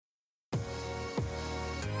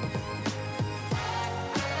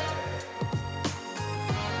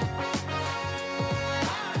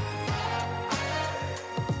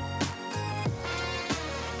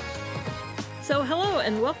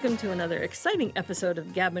and welcome to another exciting episode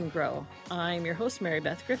of Gab and Grow. I'm your host, Mary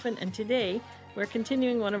Beth Griffin, and today we're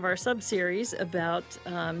continuing one of our sub-series about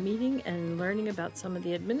meeting and learning about some of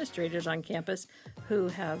the administrators on campus who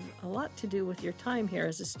have a lot to do with your time here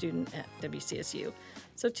as a student at WCSU.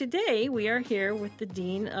 So today we are here with the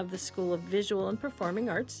Dean of the School of Visual and Performing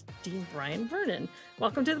Arts, Dean Brian Vernon.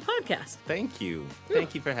 Welcome to the podcast. Thank you.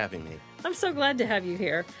 Thank you for having me. I'm so glad to have you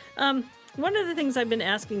here. One of the things I've been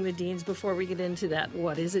asking the deans before we get into that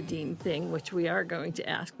what is a dean thing, which we are going to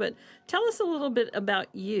ask, but tell us a little bit about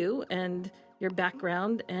you and your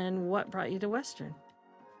background and what brought you to Western.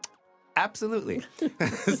 Absolutely.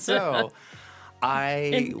 So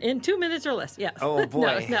I... In 2 minutes or less, yes. Oh,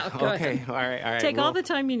 boy. No, go okay. ahead. All right. Take all the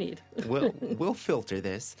time you need. We'll filter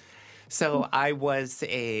this. So I was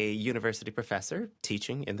a university professor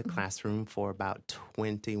teaching in the classroom for about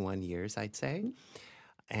 21 years, I'd say.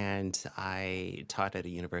 And I taught at a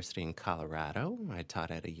university in Colorado. I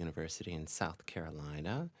taught at a university in South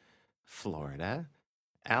Carolina, Florida,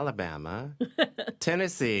 Alabama,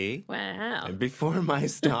 Tennessee. Wow. And before my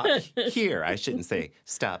stop here, I shouldn't say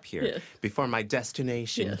stop here, Yes. before my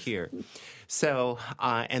destination Yes. here. So,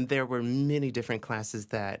 and there were many different classes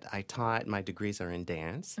that I taught. My degrees are in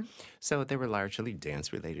dance. So they were largely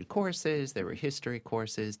dance-related courses. There were history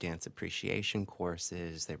courses, dance appreciation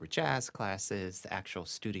courses. There were jazz classes, actual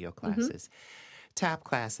studio classes, tap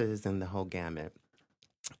classes, and the whole gamut.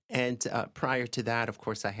 And prior to that, of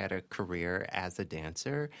course, I had a career as a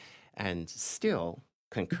dancer and still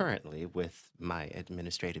concurrently with my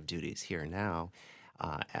administrative duties here now,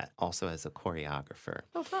 also as a choreographer.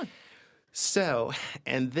 Oh, fun. So,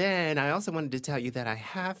 and then I also wanted to tell you that I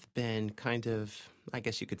have been kind of, I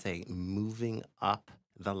guess you could say, moving up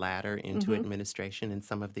the ladder into administration in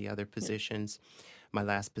some of the other positions. My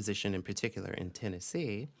last position in particular in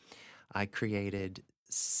Tennessee, I created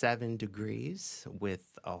 7 degrees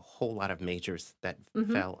with a whole lot of majors that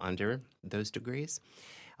fell under those degrees,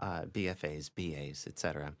 BFAs, BAs,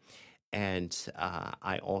 etc. And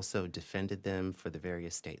I also defended them for the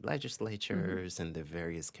various state legislatures and the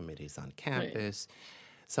various committees on campus. Right.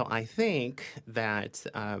 So I think that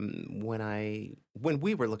when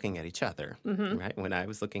we were looking at each other, right, when I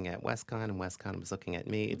was looking at WestConn and WestConn was looking at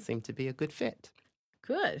me, it seemed to be a good fit.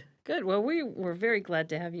 Good. Well, we were very glad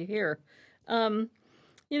to have you here.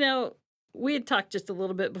 You know, we had talked just a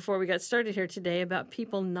little bit before we got started here today about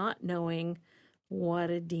people not knowing what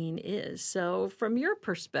a dean is. So from your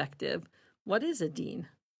perspective, what is a dean?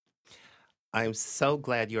 I'm so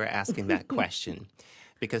glad you're asking that question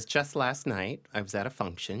because just last night I was at a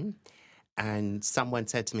function and someone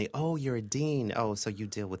said to me, "Oh, you're a dean. Oh, so you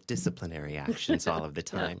deal with disciplinary actions all of the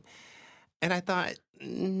time." And I thought,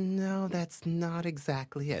 no, that's not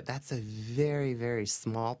exactly it. That's a very, very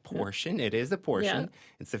small portion. It is a portion.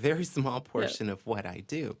 It's a very small portion of what I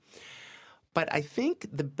do. But I think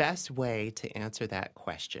the best way to answer that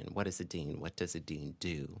question, what is a dean, what does a dean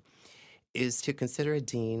do, is to consider a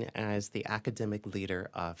dean as the academic leader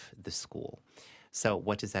of the school. So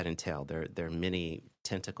what does that entail? There are many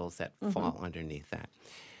tentacles that fall underneath that.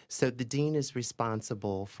 So the dean is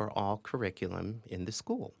responsible for all curriculum in the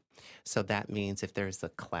school. So that means if there's a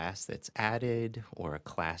class that's added or a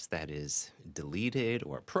class that is deleted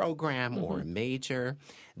or a program or a major,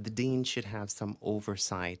 the dean should have some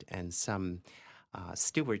oversight and some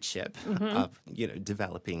stewardship of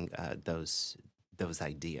developing those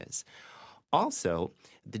ideas. Also,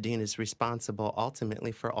 the dean is responsible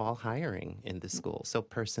ultimately for all hiring in the school, so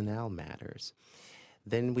personnel matters.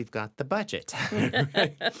 Then we've got the budget,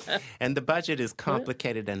 right? And the budget is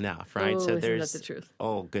complicated enough, right? Oh, isn't that the truth?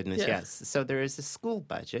 Oh, goodness, yes. So there is a school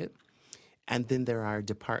budget, and then there are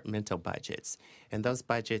departmental budgets. And those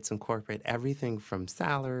budgets incorporate everything from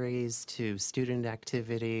salaries to student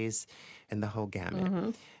activities and the whole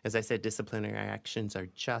gamut. As I said, disciplinary actions are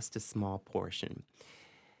just a small portion.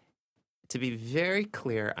 To be very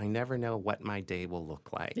clear, I never know what my day will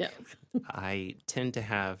look like. Yeah. I tend to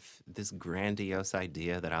have this grandiose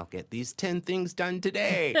idea that I'll get these 10 things done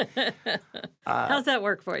today. How's that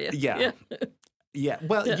work for you? Yeah.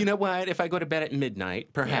 Well, you know what? If I go to bed at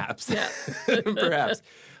midnight, perhaps. Perhaps.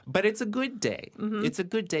 But it's a good day. It's a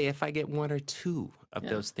good day if I get 1 or 2 of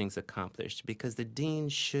those things accomplished because the dean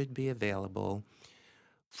should be available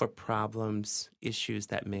for problems, issues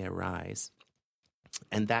that may arise.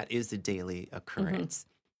 And that is a daily occurrence.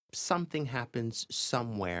 Something happens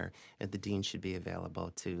somewhere, and the dean should be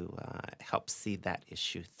available to help see that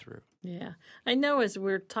issue through. Yeah. I know as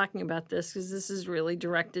we're talking about this, because this is really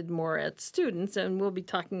directed more at students, and we'll be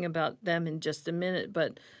talking about them in just a minute,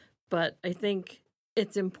 but I think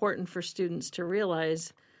it's important for students to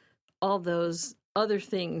realize all those other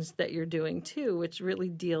things that you're doing too, which really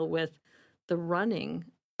deal with the running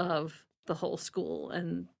of the whole school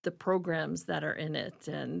and the programs that are in it.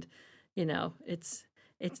 And,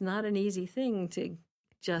 it's not an easy thing to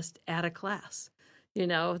just add a class.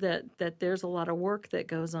 That there's a lot of work that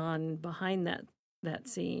goes on behind that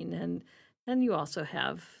scene. And you also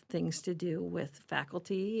have things to do with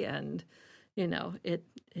faculty and,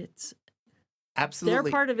 it's their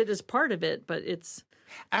Absolutely. part of it is part of it, but it's,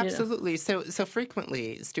 you know, Absolutely. So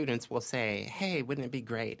frequently students will say, "Hey, wouldn't it be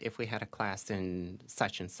great if we had a class in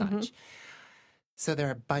such and hmm such?" So there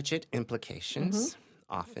are budget hmm implications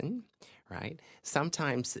often, right?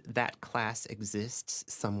 Sometimes that class exists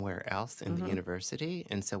somewhere else in the hmm university,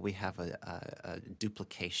 and so we have a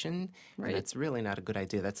duplication, and right. that's really not a good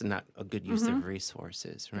idea. That's not a good use hmm of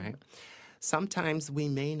resources, right? Sometimes we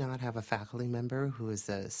may not have a faculty member who is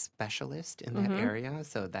a specialist in that hmm area,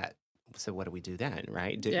 so what do we do then,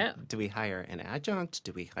 right? Yeah, Do we hire an adjunct?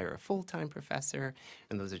 Do we hire a full-time professor?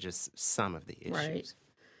 And those are just some of the right. issues.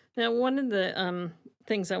 Now, one of the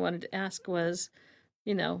things I wanted to ask was,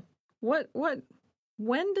 you know, what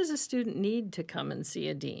when does a student need to come and see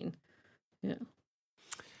a dean? Yeah.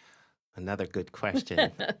 Another good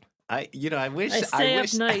question. I wish, I I stay up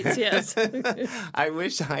wish, nights, yes. I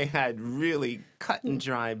wish I had really cut and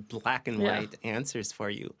dry, black and Yeah. white answers for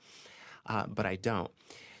you, but I don't.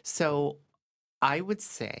 So I would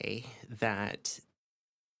say that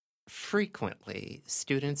frequently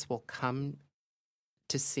students will come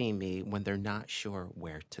to see me when they're not sure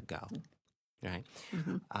where to go, right?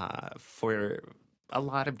 hmm For a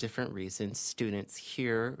lot of different reasons, students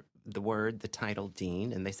hear the title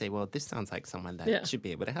dean, and they say, well, this sounds like someone Yeah. that should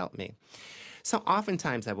be able to help me. So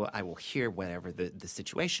oftentimes I will hear whatever the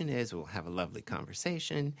situation is. We'll have a lovely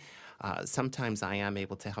conversation. Sometimes I am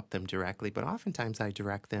able to help them directly, but oftentimes I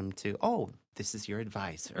direct them to, oh, this is your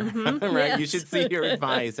advisor, right? You Yes. should see your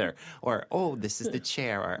advisor. Or, oh, this is the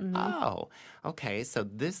chair. Or, hmm oh, okay, so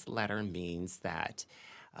this letter means that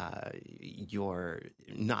you're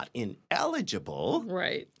not ineligible,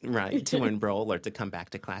 Right. right, to enroll or to come back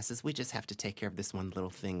to classes. We just have to take care of this one little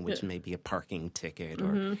thing, Yeah. which may be a parking ticket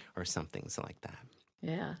hmm or some things like that.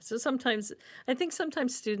 Yeah. So sometimes I think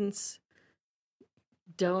sometimes students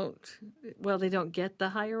don't well, they don't get the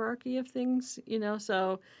hierarchy of things,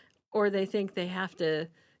 so or they think they have to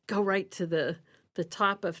go right to the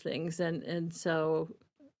top of things and so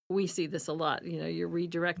we see this a lot. You're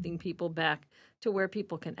redirecting people back to where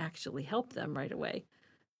people can actually help them right away.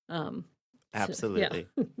 Um, yeah. Absolutely.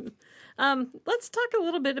 Let's talk a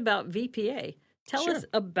little bit about VPA. Tell us Sure.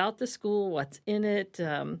 about the school, what's in it,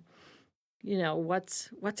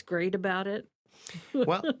 what's great about it.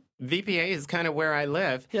 Well, VPA is kind of where I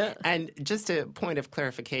live. Yeah. And just a point of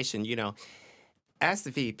clarification, as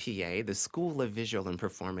the VPA, the School of Visual and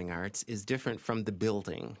Performing Arts, is different from the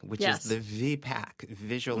building, which is Yes. the VPAC,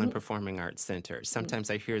 Visual and Mhm. Performing Arts Center.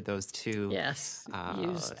 Sometimes I hear those two Yes.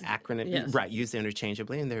 Used. acronyms, Yes. right, used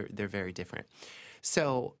interchangeably, and they're very different.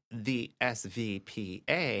 So the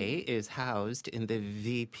SVPA is housed in the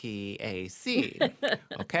VPAC.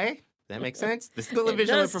 Okay? That makes sense? The School of It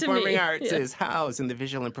Visual and does to Performing me. Arts Yeah. is housed in the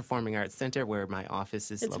Visual and Performing Arts Center where my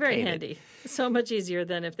office is It's located. very handy. So much easier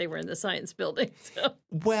than if they were in the science building. So,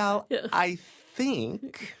 Well, yeah. I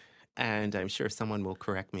think, and I'm sure someone will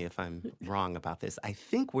correct me if I'm wrong about this, I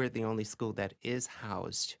think we're the only school that is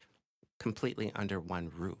housed completely under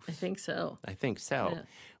one roof. I think so. I think so, Yeah.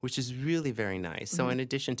 which is really very nice. So, Mhm. in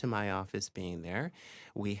addition to my office being there,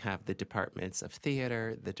 we have the departments of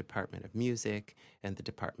theater, the department of music, and the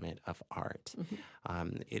department of art.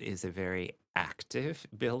 Mhm. It is a very active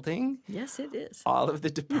building. Yes, it is. All of the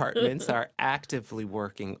departments are actively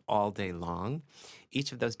working all day long.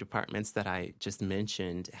 Each of those departments that I just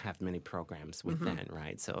mentioned have many programs within,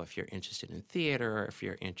 right? So if you're interested in theater, or if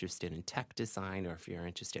you're interested in tech design, or if you're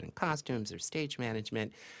interested in costumes or stage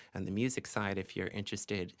management, and the music side, if you're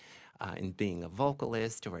interested in being a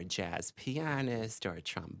vocalist or a jazz pianist or a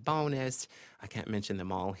trombonist, I can't mention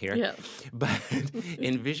them all here. Yeah. But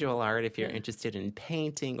in visual art, if you're Yeah. interested in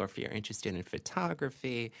painting, or if you're interested in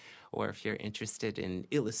photography, or if you're interested in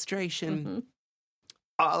illustration, Mhm.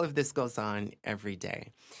 all of this goes on every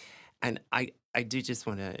day. And I do just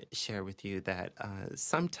want to share with you that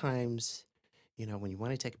sometimes, when you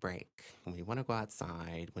want to take a break, when you want to go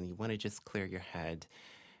outside, when you want to just clear your head,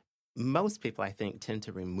 most people, I think, tend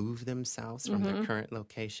to remove themselves from their Mhm. current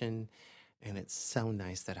location. And it's so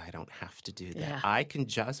nice that I don't have to do that. Yeah. I can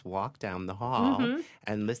just walk down the hall Mhm.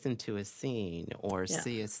 and listen to a scene or Yeah.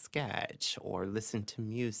 see a sketch or listen to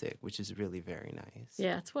music, which is really very nice.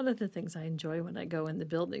 Yeah, it's one of the things I enjoy when I go in the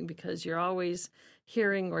building because you're always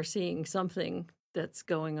hearing or seeing something that's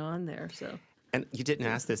going on there. So, And you didn't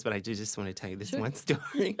ask this, but I do just want to tell you this Sure. one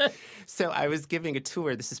story. So I was giving a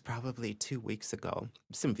tour. This is probably 2 weeks ago.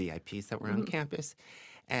 Some VIPs that were on campus,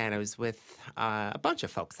 and I was with a bunch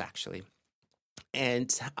of folks actually.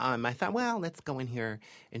 And I thought, well, let's go in here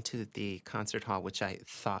into the concert hall, which I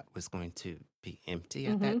thought was going to be empty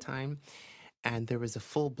at that time. And there was a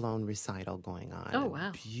full-blown recital going on. Oh, A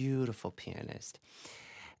wow. beautiful pianist.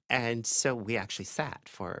 And so we actually sat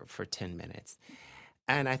for 10 minutes.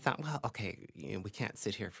 And I thought, well, okay, we can't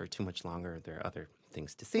sit here for too much longer. There are other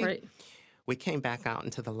things to see. Right. We came back out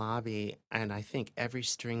into the lobby, and I think every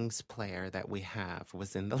strings player that we have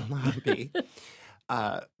was in the lobby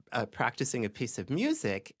practicing a piece of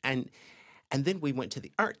music. And then we went to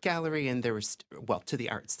the art gallery, and there was, to the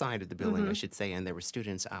art side of the building, I should say, and there were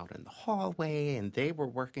students out in the hallway, and they were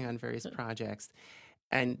working on various projects.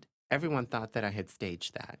 And everyone thought that I had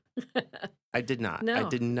staged that. I did not. I No.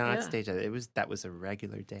 did not Yeah. stage that. That was a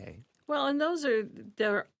regular day. Well, and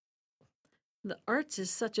the arts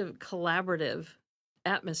is such a collaborative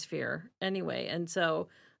atmosphere anyway. And so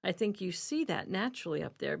I think you see that naturally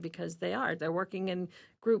up there because they're working in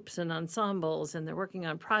groups and ensembles and they're working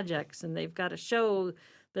on projects and they've got a show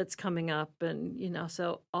that's coming up. And,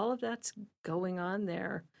 so all of that's going on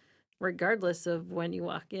there regardless of when you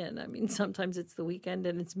walk in. I mean, sometimes it's the weekend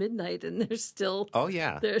and it's midnight and Oh,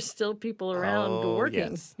 yeah. there's still people around Oh, working,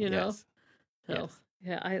 yes, So, yes.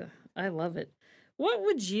 yeah, I love it. What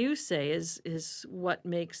would you say is what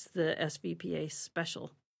makes the SVPA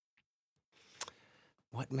special?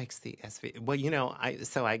 What makes the SV?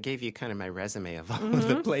 Well, I gave you kind of my resume of all of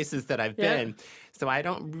the places that I've been. So I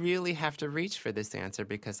don't really have to reach for this answer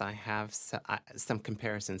because I have some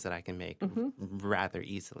comparisons that I can make rather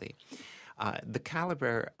easily. The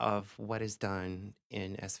caliber of what is done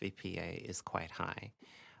in SVPA is quite high.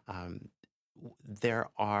 There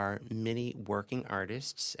are many working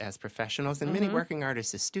artists as professionals and many working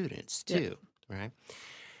artists as students too, right?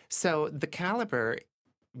 So the caliber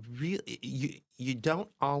really, you don't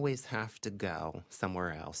always have to go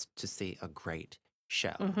somewhere else to see a great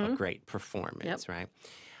show, a great performance, right?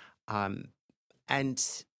 And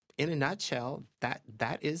in a nutshell,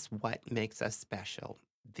 that is what makes us special.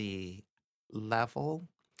 The level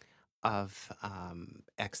of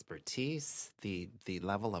expertise, the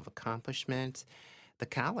level of accomplishment, the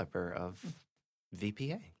caliber of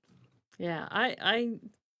VPA. Yeah,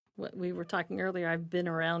 what we were talking earlier, I've been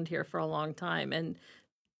around here for a long time and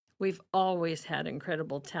we've always had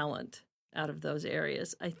incredible talent out of those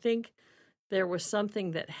areas. I think there was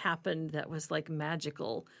something that happened that was like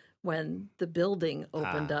magical when the building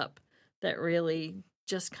opened up that really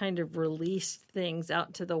just kind of released things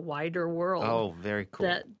out to the wider world. Oh, very cool.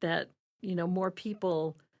 That more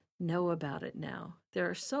people know about it now. There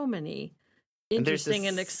are so many And there's interesting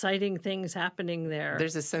and this- exciting things happening there.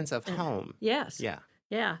 There's a sense of home. Yes. Yeah.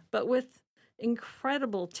 Yeah, but with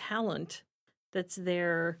incredible talent that's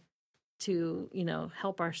there to,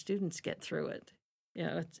 help our students get through it.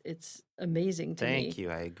 It's amazing to me. Thank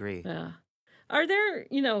you. I agree. Yeah. Are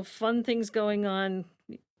there, fun things going on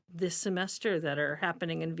this semester that are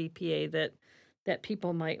happening in VPA that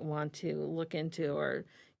people might want to look into or,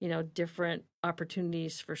 different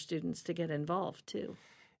opportunities for students to get involved too?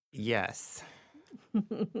 Yes.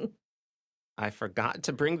 I forgot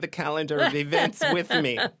to bring the calendar of events with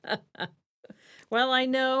me. Well, I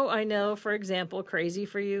know, for example, Crazy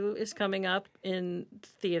for You is coming up in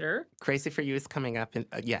theater. Crazy for You is coming up in,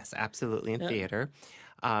 yes, absolutely in theater.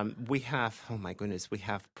 We have, oh my goodness, we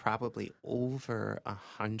have probably over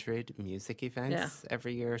 100 music events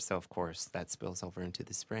every year. So, of course, that spills over into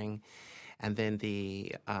the spring. And then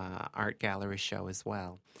the art gallery show as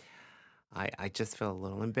well. I just feel a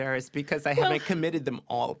little embarrassed because I haven't committed them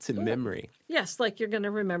all to memory. Yes, like you're going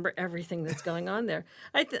to remember everything that's going on there.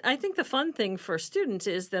 I think the fun thing for students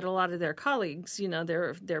is that a lot of their colleagues,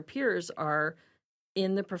 their peers are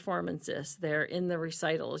in the performances. They're in the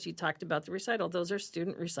recitals. You talked about the recital. Those are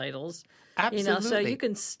student recitals. Absolutely. So you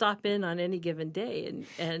can stop in on any given day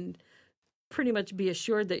and pretty much be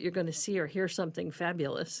assured that you're going to see or hear something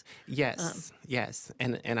fabulous. Yes, yes.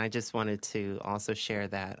 And I just wanted to also share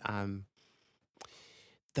that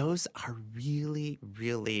those are really,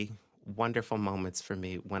 really wonderful moments for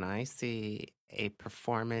me when I see a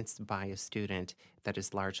performance by a student that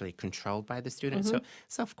is largely controlled by the student.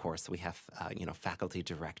 So of course, we have,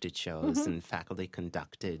 faculty-directed shows and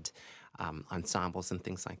faculty-conducted ensembles and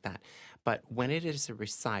things like that. But when it is a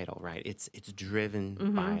recital, right, it's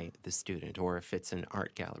driven by the student, or if it's an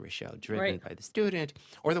art gallery show, driven by the student,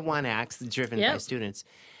 or the one acts driven by students.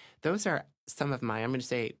 Those are some of my, I'm going to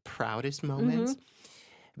say, proudest moments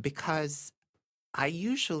because I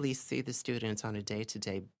usually see the students on a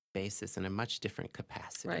day-to-day basis in a much different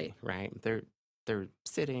capacity, Right. right? They're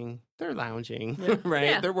sitting, they're lounging, Yeah. right?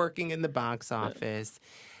 Yeah. They're working in the box office.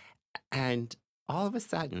 And all of a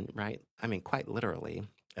sudden, right? I mean, quite literally,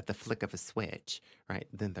 at the flick of a switch, right?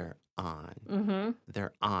 Then they're on. Mm-hmm.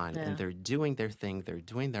 They're on Yeah. and they're doing their thing, they're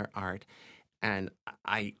doing their art. And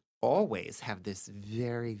I always have this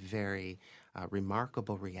very, very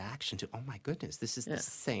remarkable reaction to, oh my goodness, this is Yeah. the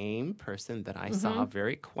same person that I Mm-hmm. saw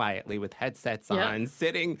very quietly with headsets Yeah. on,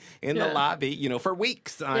 sitting in the Yeah. lobby, you know, for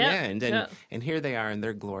weeks on Yeah. end. Yeah. And here they are in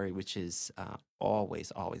their glory, which is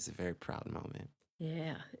always, always a very proud moment.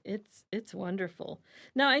 Yeah, it's wonderful.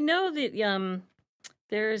 Now I know that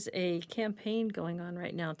there's a campaign going on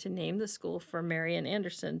right now to name the school for Marian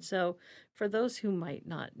Anderson. So for those who might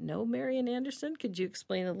not know Marian Anderson, could you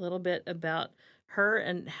explain a little bit about her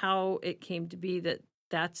and how it came to be that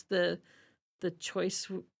that's the choice,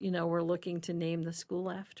 we're looking to name the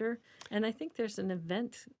school after? And I think there's an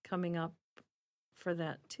event coming up for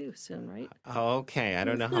that too soon, right? Okay, I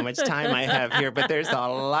don't know how much time I have here, but there's a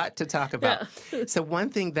lot to talk about. Yeah. So,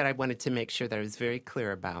 one thing that I wanted to make sure that I was very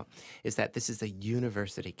clear about is that this is a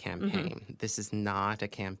university campaign. This is not a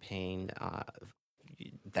campaign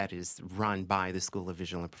that is run by the School of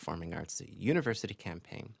Visual and Performing Arts, a university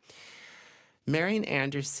campaign. Marian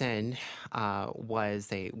Anderson was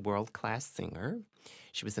a world-class singer.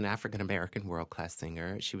 She was an African-American world-class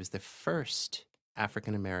singer. She was the first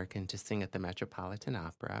African-American to sing at the Metropolitan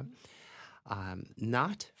Opera.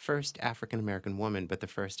 Not first African-American woman, but the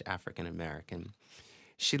first African-American.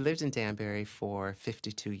 She lived in Danbury for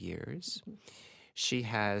 52 years. She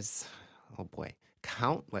has, oh boy,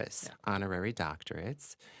 countless honorary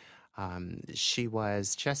doctorates. She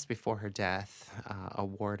was, just before her death,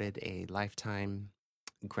 awarded a Lifetime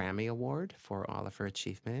Grammy Award for all of her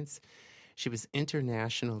achievements. She was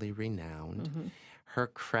internationally renowned. Mm-hmm. Her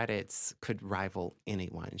credits could rival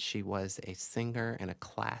anyone. She was a singer and a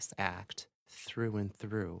class act through and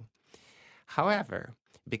through. However,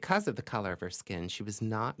 because of the color of her skin, she was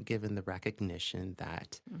not given the recognition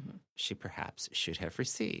that she perhaps should have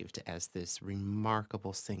received as this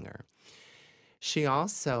remarkable singer. She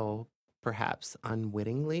also, perhaps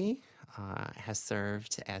unwittingly, has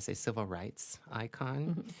served as a civil rights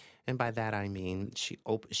icon. And by that I mean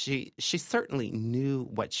she certainly knew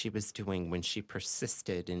what she was doing when she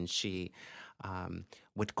persisted, and she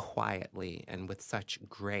would quietly and with such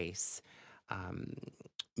grace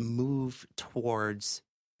move towards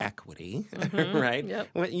equity, right? Yep.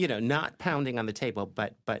 Well, not pounding on the table,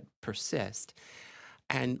 but persist.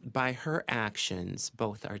 And by her actions,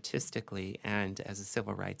 both artistically and as a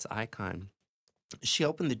civil rights icon, she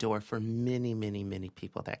opened the door for many, many, many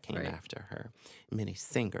people that came after her. Many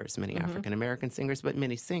singers, many African-American singers, but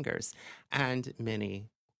many singers and many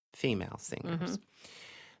female singers.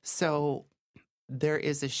 So there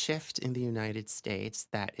is a shift in the United States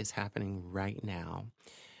that is happening right now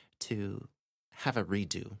to have a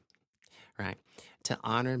redo, right? To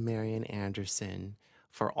honor Marian Anderson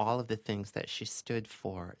for all of the things that she stood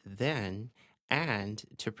for then, and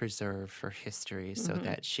to preserve her history so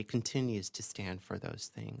that she continues to stand for those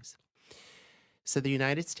things. So the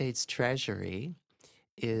United States Treasury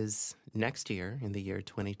is next year, in the year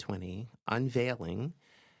 2020, unveiling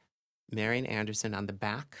Marian Anderson on the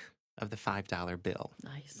back of the $5 bill.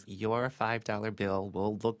 Nice. Your $5 bill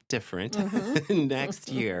will look different next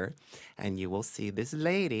year, and you will see this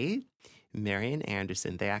lady, Marian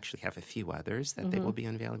Anderson. They actually have a few others that they will be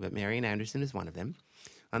unveiling, but Marian Anderson is one of them,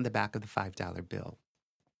 on the back of the $5 bill.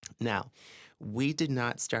 Now, we did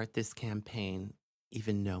not start this campaign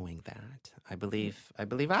even knowing that. I believe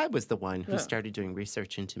I was the one who started doing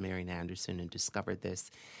research into Marian Anderson and discovered this,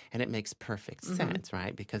 and it makes perfect sense,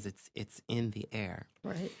 right? Because it's in the air.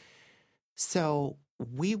 Right. So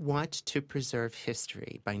we want to preserve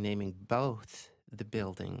history by naming both the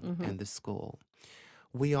building and the school.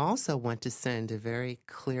 We also want to send a very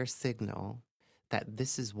clear signal that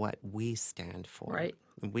this is what we stand for. Right.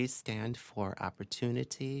 We stand for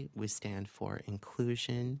opportunity. We stand for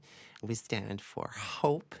inclusion. We stand for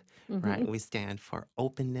hope, right? We stand for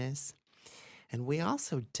openness. And we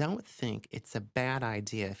also don't think it's a bad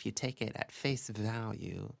idea, if you take it at face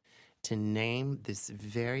value, to name this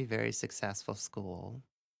very, very successful school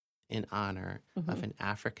in honor of an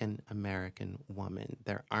African-American woman.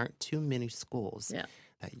 There aren't too many schools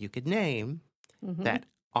that you could name that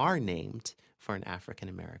are named for an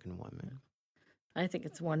African-American woman. I think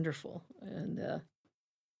it's wonderful. And,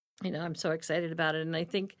 I'm so excited about it. And I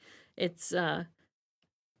think it's, I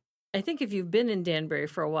think if you've been in Danbury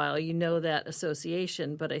for a while, you know that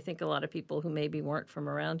association. But I think a lot of people who maybe weren't from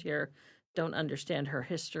around here don't understand her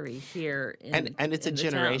history here and it's a in the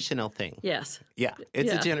town. generational thing. Yes. Yeah,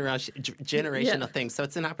 it's a Yeah. generational thing. So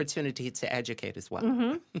it's an opportunity to educate as well.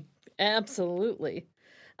 Mm-hmm. Absolutely.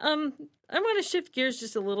 I want to shift gears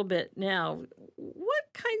just a little bit now. What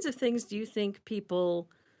kinds of things do you think people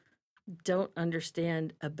don't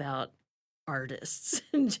understand about artists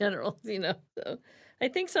in general? So I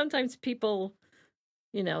think sometimes people,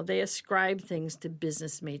 they ascribe things to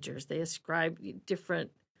business majors. They ascribe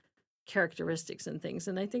different characteristics and things.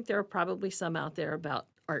 And I think there are probably some out there about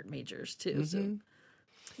art majors too. So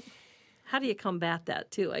how do you combat that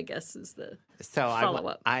too, I guess, is the So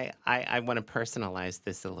follow-up. I want to personalize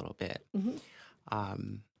this a little bit.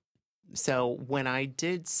 So when I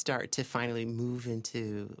did start to finally move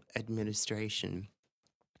into administration,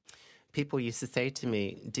 people used to say to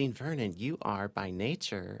me, Dean Vernon, you are by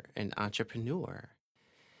nature an entrepreneur.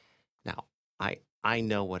 Now, I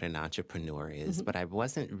know what an entrepreneur is, but I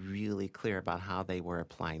wasn't really clear about how they were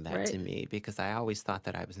applying that to me, because I always thought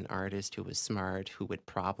that I was an artist who was smart, who would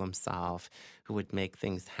problem solve, who would make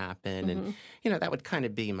things happen. And, that would kind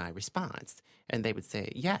of be my response. And they would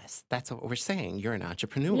say, yes, that's what we're saying. You're an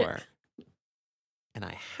entrepreneur. Yeah. And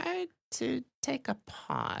I had to take a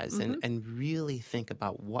pause and really think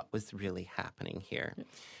about what was really happening here. Yeah.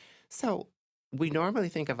 So we normally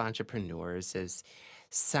think of entrepreneurs as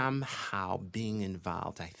somehow being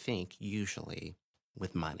involved, I think, usually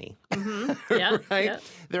with money. Yeah, right? Yeah.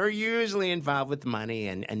 They're usually involved with money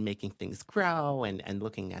and making things grow and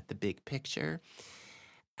looking at the big picture.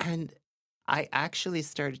 And I actually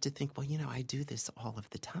started to think, well, I do this all of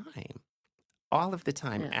the time. All of the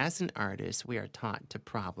time. Yeah. As an artist, we are taught to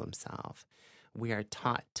problem solve. We are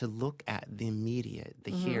taught to look at the immediate,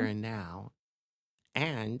 the here and now,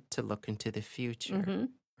 and to look into the future,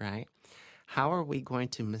 right? How are we going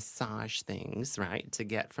to massage things, right, to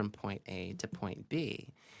get from point A to point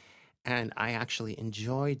B? And I actually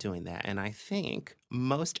enjoy doing that. And I think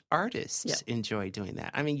most artists enjoy doing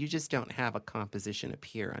that. I mean, you just don't have a composition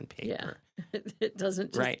appear on paper. Yeah. It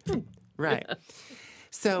doesn't just... Right. Right. Yeah.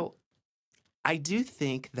 So I do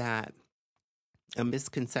think that a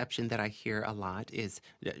misconception that I hear a lot is,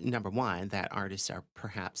 number one, that artists are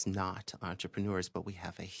perhaps not entrepreneurs, but we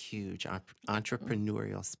have a huge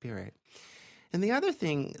entrepreneurial spirit. And the other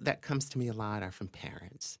thing that comes to me a lot are from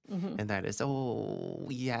parents. And that is, oh,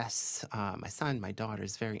 yes, my son, my daughter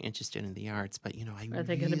is very interested in the arts, but, Are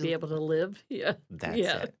they going to be able to live? Yeah. That's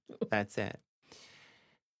it. That's it.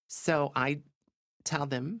 So I tell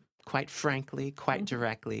them quite frankly, quite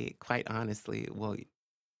directly, quite honestly, well,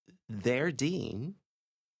 their dean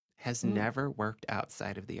has never worked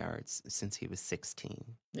outside of the arts since he was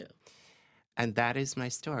 16. Yeah. And that is my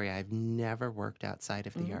story. I've never worked outside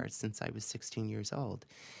of the arts since I was 16 years old.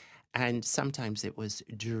 And sometimes it was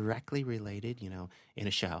directly related, in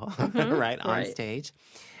a show, right, on stage.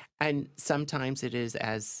 And sometimes it is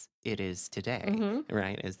as it is today,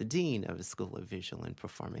 right, as the dean of a School of visual and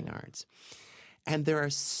performing arts. And there are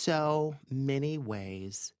so many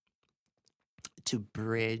ways to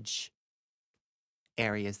bridge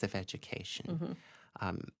areas of education.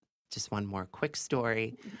 Just one more quick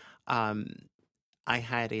story. I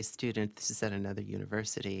had a student, this is at another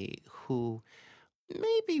university, who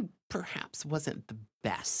maybe perhaps wasn't the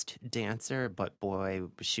best dancer, but boy,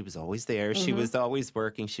 she was always there. She was always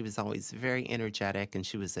working. She was always very energetic, and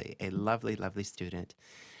she was a lovely, lovely student.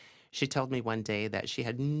 She told me one day that she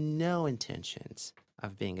had no intentions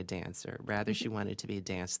of being a dancer. Rather, she wanted to be a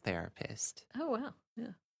dance therapist. Oh, wow.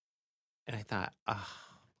 Yeah. And I thought, oh,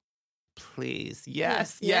 please.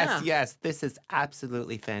 Yes. This is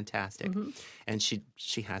absolutely fantastic. And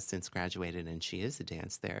she has since graduated, and she is a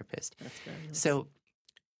dance therapist. That's very nice.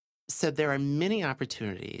 So there are many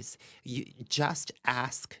opportunities. You just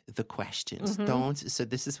ask the questions. Don't. So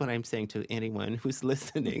this is what I'm saying to anyone who's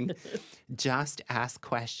listening. Just ask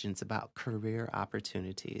questions about career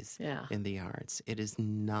opportunities in the arts. It is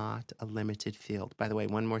not a limited field. By the way,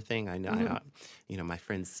 one more thing. I know, my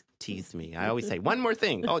friends tease me. I always say, one more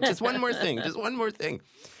thing. Oh, just one more thing. Just one more thing.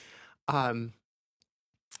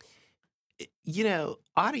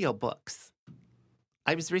 Audiobooks.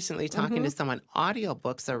 I was recently talking to someone.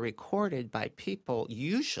 Audiobooks are recorded by people,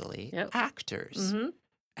 usually actors.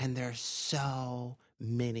 And there's so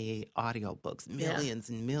many audiobooks, millions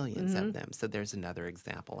and millions of them. So there's another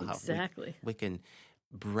example of how we can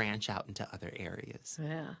branch out into other areas.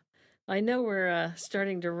 Yeah. I know we're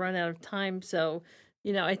starting to run out of time. So,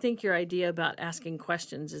 I think your idea about asking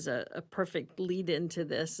questions is a perfect lead into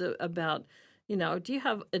this about, do you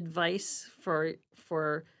have advice for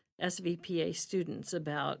SVPA students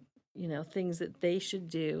about, things that they should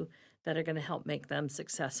do that are going to help make them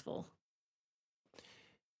successful?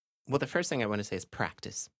 Well, the first thing I want to say is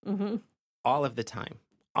practice Mm-hmm. all of the time.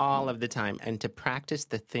 All of the time. And to practice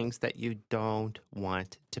the things that you don't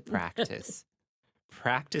want to practice.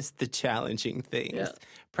 Practice the challenging things. Yeah.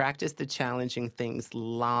 Practice the challenging things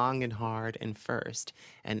long and hard and first,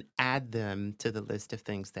 and add them to the list of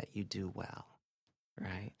things that you do well,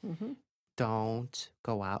 right? Mm-hmm. Don't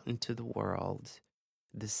go out into the world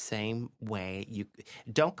the same way you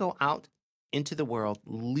don't go out into the world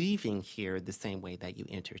leaving here the same way that you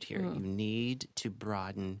entered here. Mm. You need to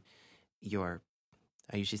broaden your,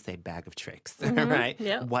 I usually say, bag of tricks, Mhm. right?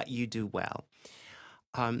 Yeah. What you do well.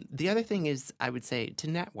 The other thing is, I would say, to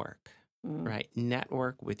network, Mm. right?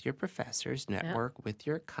 Network with your professors, network with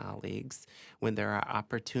your colleagues when there are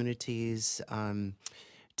opportunities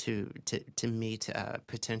to meet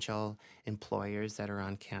potential employers that are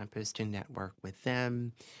on campus, to network with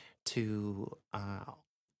them, to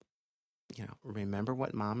remember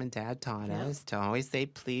what mom and dad taught Yeah. us, to always say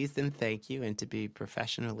please and thank you, and to be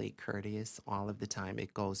professionally courteous all of the time.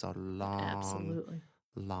 It goes a long, Absolutely.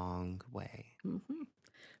 long way. Mm-hmm.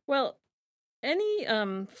 Well, any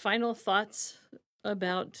final thoughts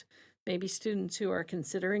about maybe students who are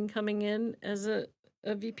considering coming in as a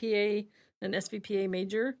VPA, an SVPA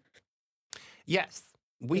major? Yes,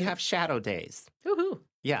 we Yeah. have shadow days. Woohoo!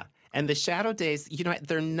 Yeah. And the shadow days,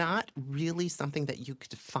 they're not really something that you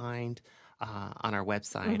could find on our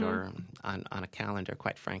website Mhm. or on a calendar,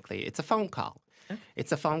 quite frankly. It's a phone call. Okay.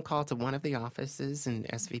 It's a phone call to one of the offices in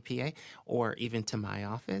SVPA, or even to my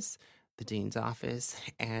office, the dean's office.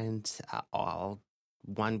 And all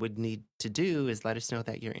one would need to do is let us know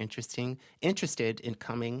that you're interested in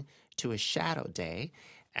coming to a shadow day,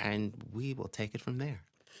 and we will take it from there.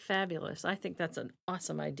 Fabulous. I think that's an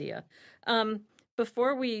awesome idea.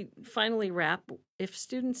 Before we finally wrap, if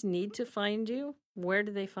students need to find you, where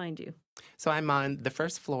do they find you? So I'm on the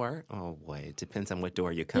first floor. Oh boy, it depends on what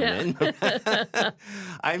door you come Yeah. in.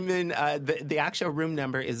 I'm in the actual room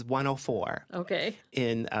number is 104 Okay.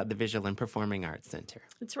 in the Visual and Performing Arts Center.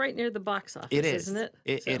 It's right near the box office, It is, isn't it?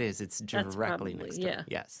 It So, is. It's that's directly probably- next door. yeah.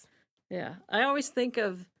 Yes. Yeah. I always think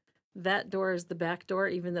of that door as the back door,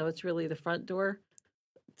 even though it's really the front door.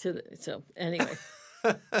 So anyway.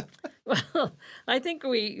 Well, I think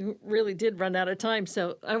we really did run out of time.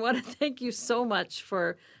 So I want to thank you so much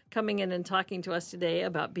for coming in and talking to us today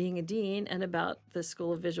about being a dean and about the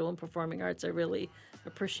School of Visual and Performing Arts. I really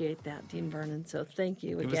appreciate that, Dean Vernon. So thank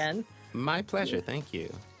you was- again. My pleasure. Thank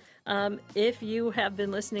you. If you have been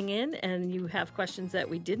listening in and you have questions that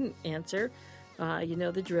we didn't answer, you know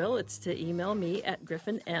the drill. It's to email me at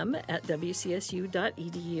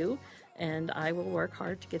griffinm@wcsu.edu, and I will work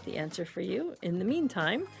hard to get the answer for you. In the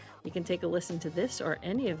meantime, you can take a listen to this or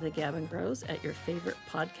any of the Gavin Grows at your favorite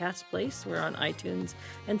podcast place. We're on iTunes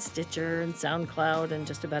and Stitcher and SoundCloud and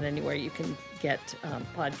just about anywhere you can get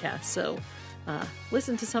podcasts. So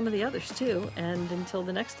listen to some of the others too. And until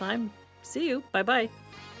the next time, see you. Bye-bye.